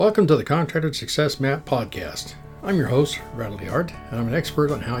Welcome to the Contractor Success Map podcast. I'm your host, Bradley Hart, and I'm an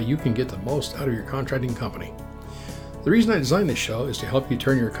expert on how you can get the most out of your contracting company. The reason I designed this show is to help you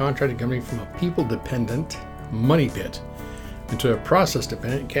turn your contracting company from a people-dependent money pit into a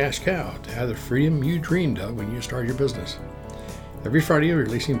process-dependent cash cow to have the freedom you dreamed of when you started your business. Every Friday, we're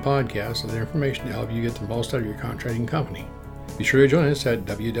releasing podcasts with information to help you get the most out of your contracting company. Be sure to join us at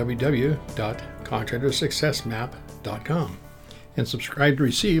www.contractorsuccessmap.com. and subscribe to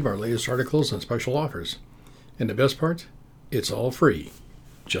receive our latest articles and special offers. And the best part, it's all free,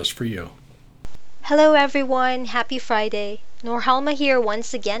 just for you. Hello everyone, happy Friday. Norhalma here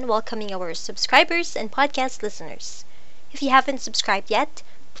once again welcoming our subscribers and podcast listeners. If you haven't subscribed yet,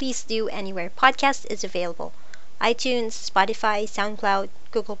 please do anywhere podcast is available. iTunes, Spotify, SoundCloud,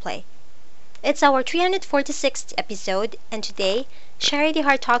 Google Play. It's our 346th episode, and today, Sherry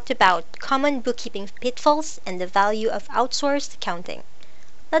DeHart talked about common bookkeeping pitfalls and the value of outsourced accounting.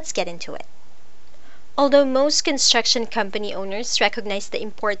 Let's get into it. Although most construction company owners recognize the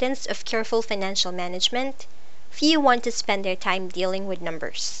importance of careful financial management, few want to spend their time dealing with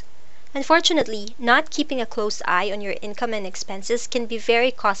numbers. Unfortunately, not keeping a close eye on your income and expenses can be very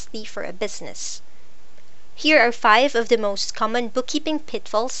costly for a business. Here are 5 of the most common bookkeeping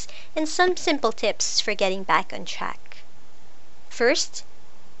pitfalls and some simple tips for getting back on track. First,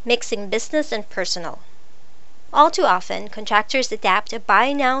 mixing business and personal. All too often, contractors adapt a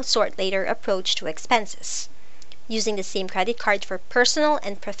buy now, sort later approach to expenses, using the same credit card for personal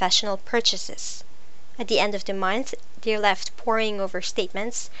and professional purchases. At the end of the month, they're left poring over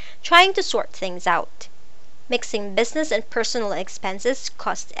statements, trying to sort things out. Mixing business and personal expenses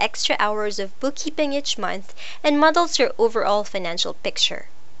costs extra hours of bookkeeping each month and muddles your overall financial picture.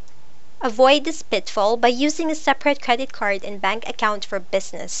 Avoid this pitfall by using a separate credit card and bank account for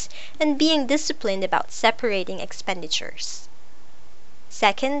business and being disciplined about separating expenditures.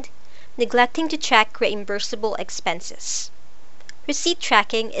 Second, neglecting to track reimbursable expenses. Receipt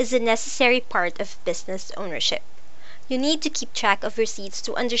tracking is a necessary part of business ownership. You need to keep track of receipts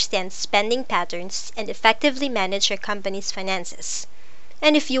to understand spending patterns and effectively manage your company's finances.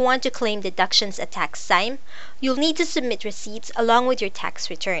 And if you want to claim deductions at tax time, you'll need to submit receipts along with your tax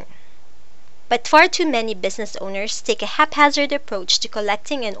return. But far too many business owners take a haphazard approach to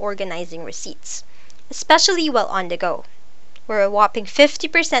collecting and organizing receipts, especially while on the go, where a whopping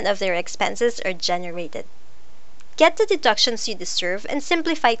 50% of their expenses are generated. Get the deductions you deserve and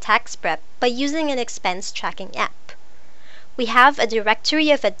simplify tax prep by using an expense tracking app. We have a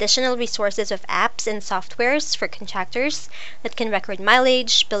directory of additional resources of apps and softwares for contractors that can record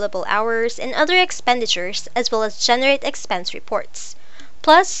mileage, billable hours, and other expenditures, as well as generate expense reports.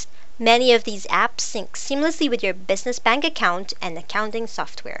 Plus, many of these apps sync seamlessly with your business bank account and accounting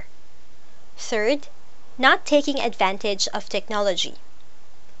software. Third, not taking advantage of technology.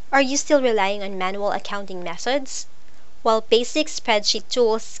 Are you still relying on manual accounting methods? While basic spreadsheet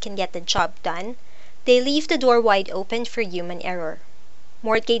tools can get the job done, they leave the door wide open for human error.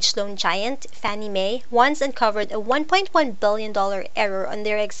 Mortgage loan giant Fannie Mae once uncovered a $1.1 billion error on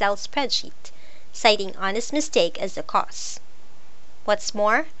their Excel spreadsheet, citing honest mistake as the cause. What's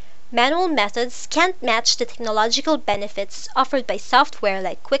more, manual methods can't match the technological benefits offered by software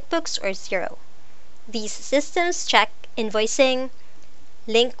like QuickBooks or Xero. These systems track invoicing,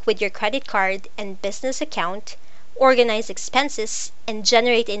 link with your credit card and business account, organize expenses, and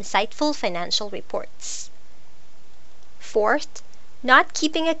generate insightful financial reports. Fourth, not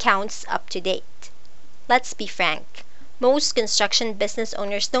keeping accounts up to date. Let's be frank, most construction business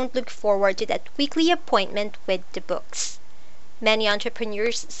owners don't look forward to that weekly appointment with the books. Many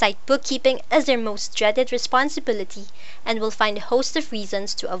entrepreneurs cite bookkeeping as their most dreaded responsibility and will find a host of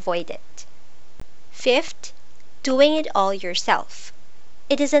reasons to avoid it. Fifth, doing it all yourself.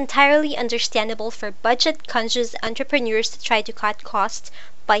 It is entirely understandable for budget-conscious entrepreneurs to try to cut costs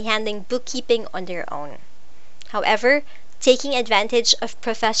by handling bookkeeping on their own. However, taking advantage of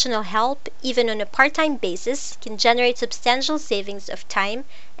professional help, even on a part-time basis, can generate substantial savings of time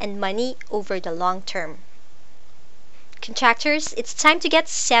and money over the long term. Contractors, it's time to get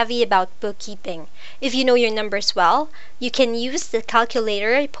savvy about bookkeeping. If you know your numbers well, you can use the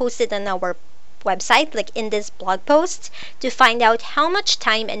calculator posted on our website, like in this blog post, to find out how much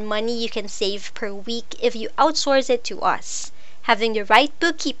time and money you can save per week if you outsource it to us. Having the right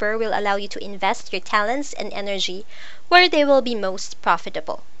bookkeeper will allow you to invest your talents and energy where they will be most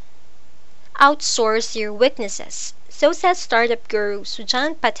profitable. Outsource your weaknesses. So says startup guru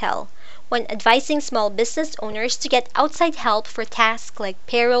Sujan Patel when advising small business owners to get outside help for tasks like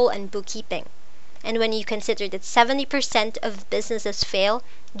payroll and bookkeeping. And when you consider that 70% of businesses fail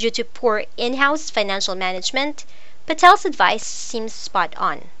due to poor in-house financial management, Patel's advice seems spot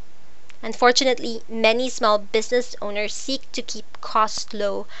on. Unfortunately, many small business owners seek to keep costs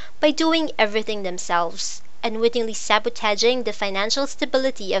low by doing everything themselves, unwittingly sabotaging the financial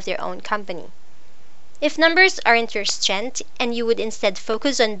stability of their own company. If numbers aren't your strength and you would instead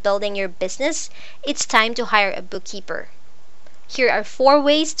focus on building your business, it's time to hire a bookkeeper. Here are 4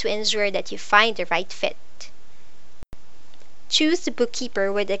 ways to ensure that you find the right fit. Choose a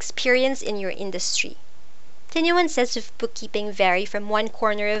bookkeeper with experience in your industry. The nuances of bookkeeping vary from one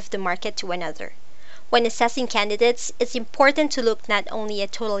corner of the market to another. When assessing candidates, it's important to look not only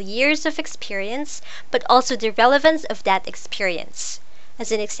at total years of experience, but also the relevance of that experience.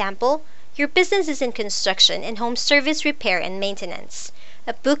 As an example, your business is in construction and home service repair and maintenance.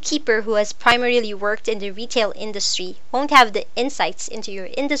 A bookkeeper who has primarily worked in the retail industry won't have the insights into your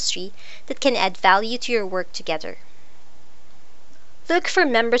industry that can add value to your work together. Look for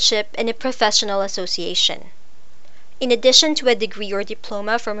membership in a professional association. In addition to a degree or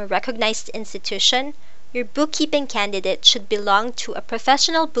diploma from a recognized institution, your bookkeeping candidate should belong to a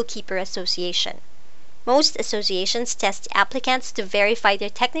professional bookkeeper association. Most associations test applicants to verify their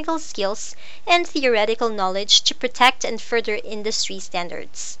technical skills and theoretical knowledge to protect and further industry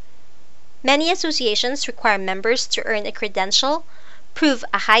standards. Many associations require members to earn a credential, prove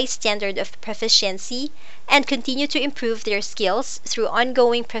a high standard of proficiency, and continue to improve their skills through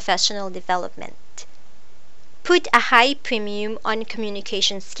ongoing professional development. Put a high premium on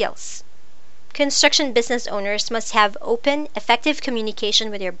communication skills. Construction business owners must have open, effective communication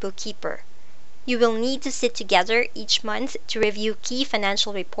with their bookkeeper. You will need to sit together each month to review key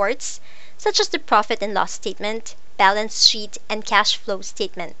financial reports, such as the profit and loss statement, balance sheet, and cash flow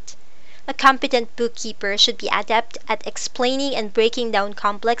statement. A competent bookkeeper should be adept at explaining and breaking down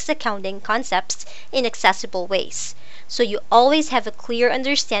complex accounting concepts in accessible ways, so you always have a clear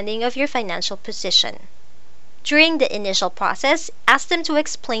understanding of your financial position. During the initial process, ask them to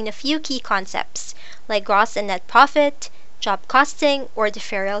explain a few key concepts, like gross and net profit, job costing, or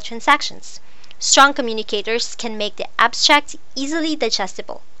deferral transactions. Strong communicators can make the abstract easily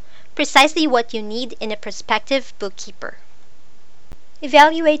digestible, precisely what you need in a prospective bookkeeper.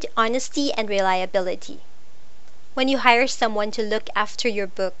 Evaluate honesty and reliability. When you hire someone to look after your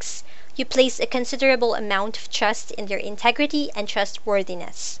books, you place a considerable amount of trust in their integrity and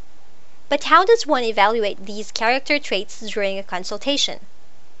trustworthiness. But how does one evaluate these character traits during a consultation?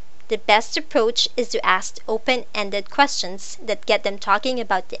 The best approach is to ask open-ended questions that get them talking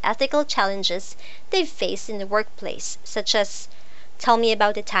about the ethical challenges they've faced in the workplace, such as, "Tell me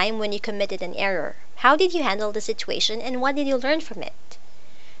about a time when you committed an error. How did you handle the situation and what did you learn from it?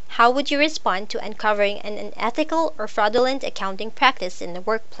 How would you respond to uncovering an unethical or fraudulent accounting practice in the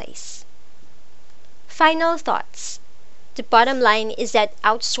workplace?" Final thoughts. The bottom line is that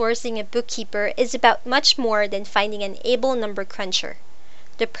outsourcing a bookkeeper is about much more than finding an able number cruncher.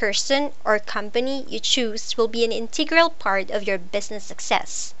 The person or company you choose will be an integral part of your business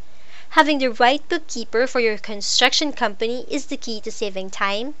success. Having the right bookkeeper for your construction company is the key to saving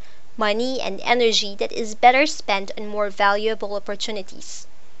time, money, and energy that is better spent on more valuable opportunities.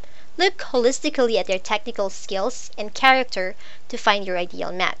 Look holistically at their technical skills and character to find your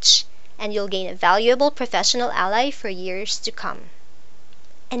ideal match, and you'll gain a valuable professional ally for years to come.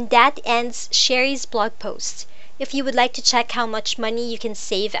 And that ends Sherry's blog post. If you would like to check how much money you can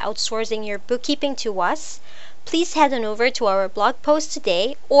save outsourcing your bookkeeping to us, please head on over to our blog post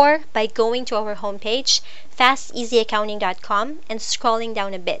today or by going to our homepage, fasteasyaccounting.com, and scrolling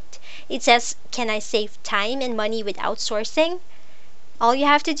down a bit. It says, "Can I save time and money with outsourcing?" All you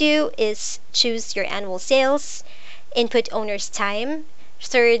have to do is choose your annual sales, input owner's time,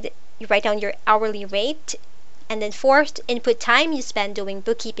 third, you write down your hourly rate, and then fourth, input time you spend doing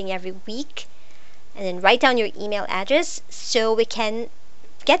bookkeeping every week, and then write down your email address so we can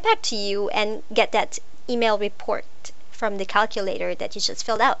get back to you and get that email report from the calculator that you just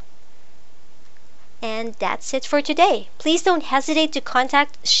filled out. And that's it for today. Please don't hesitate to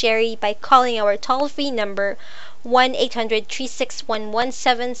contact Sherry by calling our toll-free number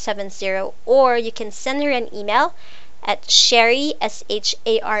 1-800-361-1770, or you can send her an email at Sherry,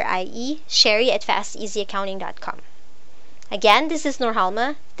 Sharie, Sherry at fasteasyaccounting.com. Again, this is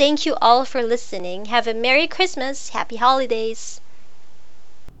Norhalma. Thank you all for listening. Have a Merry Christmas. Happy Holidays.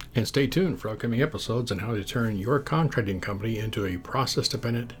 And stay tuned for upcoming episodes on how to turn your contracting company into a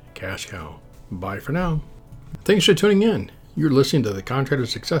process-dependent cash cow. Bye for now. Thanks for tuning in. You're listening to the Contractor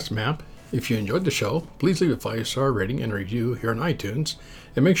Success Map. If you enjoyed the show, please leave a 5-star rating and review here on iTunes.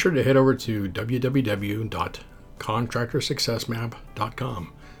 And make sure to head over to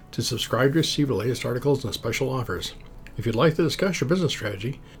www.contractorsuccessmap.com to subscribe to receive the latest articles and special offers. If you'd like to discuss your business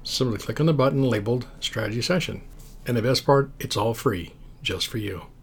strategy, simply click on the button labeled Strategy Session. And the best part, it's all free, just for you.